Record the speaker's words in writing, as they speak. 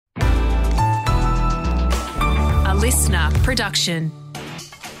listener production.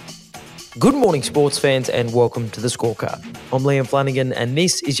 Good morning, sports fans, and welcome to The Scorecard. I'm Liam Flanagan, and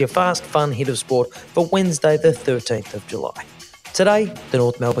this is your fast, fun hit of sport for Wednesday, the 13th of July. Today, the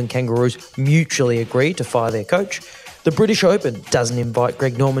North Melbourne Kangaroos mutually agree to fire their coach. The British Open doesn't invite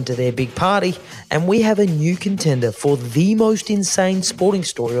Greg Norman to their big party, and we have a new contender for the most insane sporting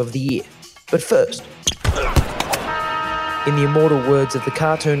story of the year. But first, in the immortal words of the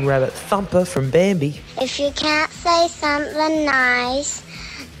cartoon rabbit Thumper from Bambi, if you can't say something nice,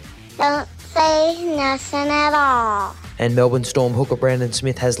 don't say nothing at all. And Melbourne Storm hooker Brandon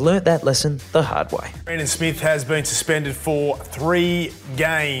Smith has learnt that lesson the hard way. Brandon Smith has been suspended for 3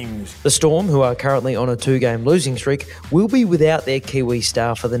 games. The Storm, who are currently on a 2-game losing streak, will be without their Kiwi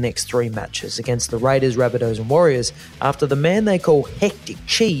star for the next 3 matches against the Raiders, Rabbitohs and Warriors after the man they call Hectic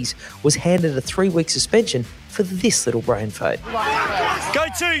Cheese was handed a 3-week suspension for this little brain fade. Go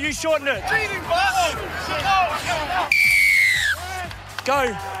 2, you shortened it.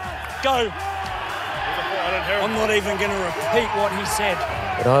 Go. I'm not even going to repeat what he said.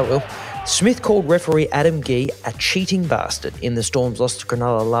 But I will. Smith called referee Adam Gee a cheating bastard in the Storm's loss to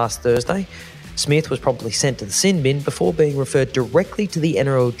Cronulla last Thursday. Smith was promptly sent to the sin bin before being referred directly to the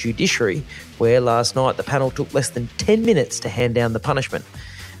NRL judiciary, where last night the panel took less than 10 minutes to hand down the punishment.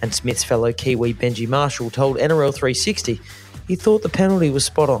 And Smith's fellow Kiwi Benji Marshall told NRL 360 he thought the penalty was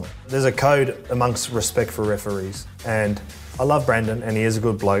spot on. There's a code amongst respect for referees, and I love Brandon and he is a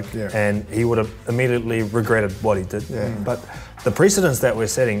good bloke, and he would have immediately regretted what he did. But the precedence that we're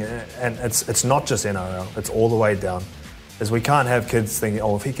setting, and it's not just NRL, it's all the way down, is we can't have kids thinking,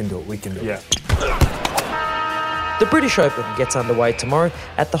 oh, if he can do it, we can do it. The British Open gets underway tomorrow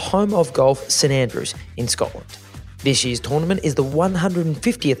at the home of golf, St Andrews in Scotland. This year's tournament is the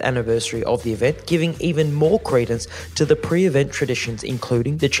 150th anniversary of the event, giving even more credence to the pre-event traditions,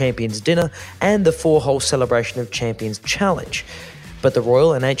 including the Champions Dinner and the 4-hole Celebration of Champions Challenge. But the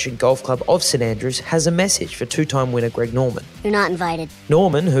Royal and Ancient Golf Club of St Andrews has a message for 2-time winner Greg Norman. You're not invited.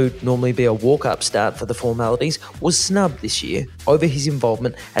 Norman, who'd normally be a walk-up start for the formalities, was snubbed this year over his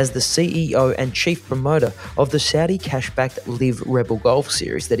involvement as the CEO and chief promoter of the Saudi cash-backed Live Rebel Golf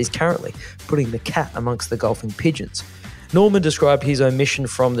series that is currently putting the cat amongst the golfing pigeons. Norman described his omission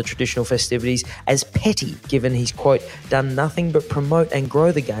from the traditional festivities as petty, given he's, quote, done nothing but promote and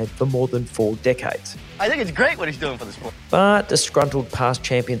grow the game for more than 4 decades. I think it's great what he's doing for the sport. But disgruntled past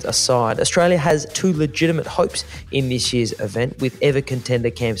champions aside, Australia has 2 legitimate hopes in this year's event, with ever contender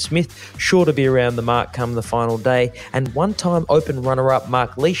Cam Smith sure to be around the mark come the final day, and one-time Open runner-up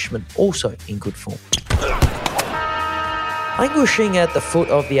Mark Leishman also in good form. Languishing at the foot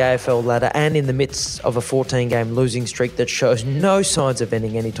of the AFL ladder and in the midst of a 14-game losing streak that shows no signs of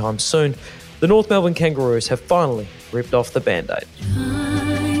ending anytime soon, the North Melbourne Kangaroos have finally ripped off the Band-Aid.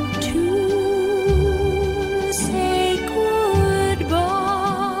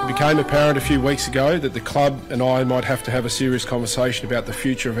 It became apparent a few weeks ago that the club and I might have to have a serious conversation about the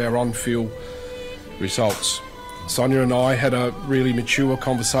future of our on-field results. Sonia and I had a really mature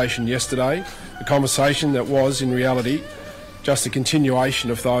conversation yesterday, a conversation that was, in reality, just a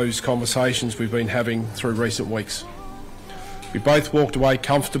continuation of those conversations we've been having through recent weeks. We both walked away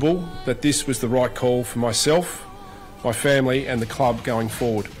comfortable that this was the right call for myself, my family and the club going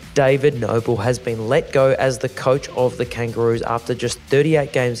forward. David Noble has been let go as the coach of the Kangaroos after just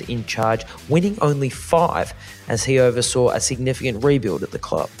 38 games in charge, winning only 5 as he oversaw a significant rebuild at the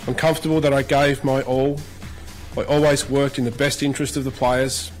club. I'm comfortable that I gave my all. I always worked in the best interest of the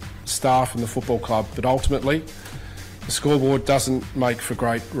players, staff and the football club, but ultimately the scoreboard doesn't make for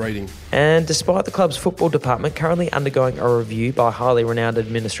great reading. And despite the club's football department currently undergoing a review by highly renowned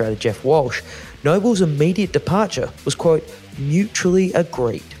administrator Jeff Walsh, Noble's immediate departure was, quote, mutually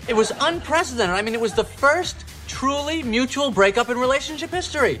agreed. It was unprecedented. I mean, it was the first truly mutual breakup in relationship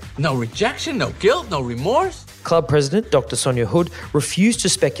history. No rejection, no guilt, no remorse. Club president Dr. Sonia Hood refused to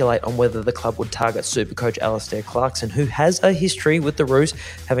speculate on whether the club would target Supercoach Alastair Clarkson, who has a history with the Roos,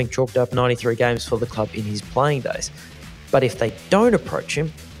 having chalked up 93 games for the club in his playing days. But if they don't approach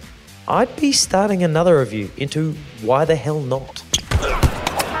him, I'd be starting another review into why the hell not.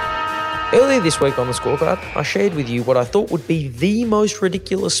 Earlier this week on The Scorecard, I shared with you what I thought would be the most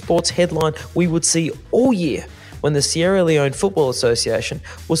ridiculous sports headline we would see all year when the Sierra Leone Football Association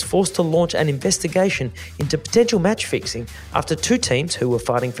was forced to launch an investigation into potential match fixing after 2 teams who were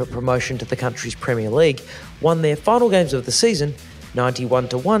fighting for promotion to the country's Premier League won their final games of the season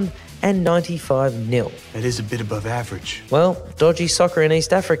 91-1 and 95-0. It is a bit above average. Well, dodgy soccer in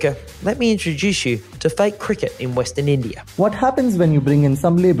East Africa. Let me introduce you to fake cricket in Western India. What happens when you bring in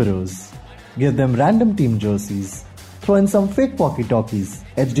some labourers? Give them random team jerseys, throw in some fake walkie-talkies,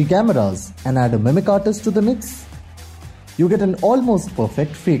 HD cameras, and add a mimic artist to the mix? you get an almost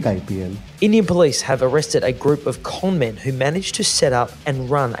perfect fake IPL. Indian police have arrested a group of conmen who managed to set up and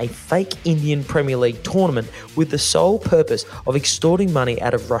run a fake Indian Premier League tournament with the sole purpose of extorting money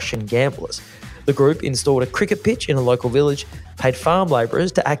out of Russian gamblers. The group installed a cricket pitch in a local village, paid farm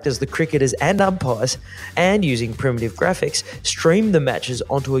labourers to act as the cricketers and umpires, and using primitive graphics, streamed the matches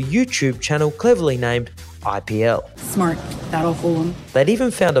onto a YouTube channel cleverly named IPL. Smart. That'll fool them. They'd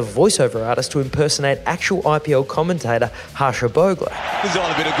even found a voiceover artist to impersonate actual IPL commentator Harsha Bogler. This is all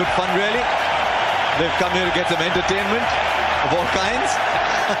a bit of good fun, really. They've come here to get some entertainment of all kinds.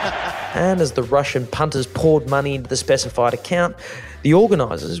 And as the Russian punters poured money into the specified account, the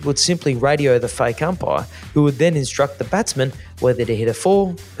organisers would simply radio the fake umpire, who would then instruct the batsman whether to hit a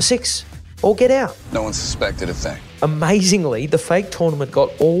 4, a 6, or get out. No one suspected a thing. Amazingly, the fake tournament got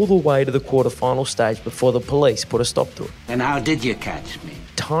all the way to the quarter-final stage before the police put a stop to it. And how did you catch me?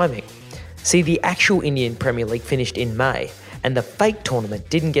 Timing. See, the actual Indian Premier League finished in May, and the fake tournament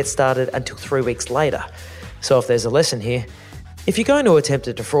didn't get started until 3 weeks later. So if there's a lesson here, if you're going to attempt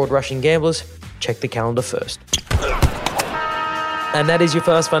to defraud Russian gamblers, check the calendar first. And that is your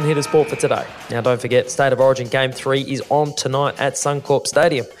Fast Fun Hitter Sport for today. Now don't forget, State of Origin Game 3 is on tonight at Suncorp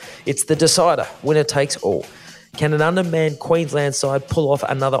Stadium. It's the decider, winner takes all. Can an undermanned Queensland side pull off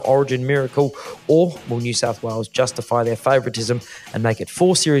another Origin miracle, or will New South Wales justify their favouritism and make it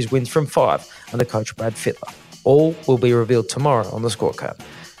 4 series wins from 5 under coach Brad Fittler? All will be revealed tomorrow on the scorecard.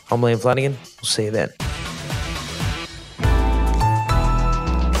 I'm Liam Flanagan. We'll see you then.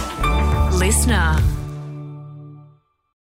 Listener.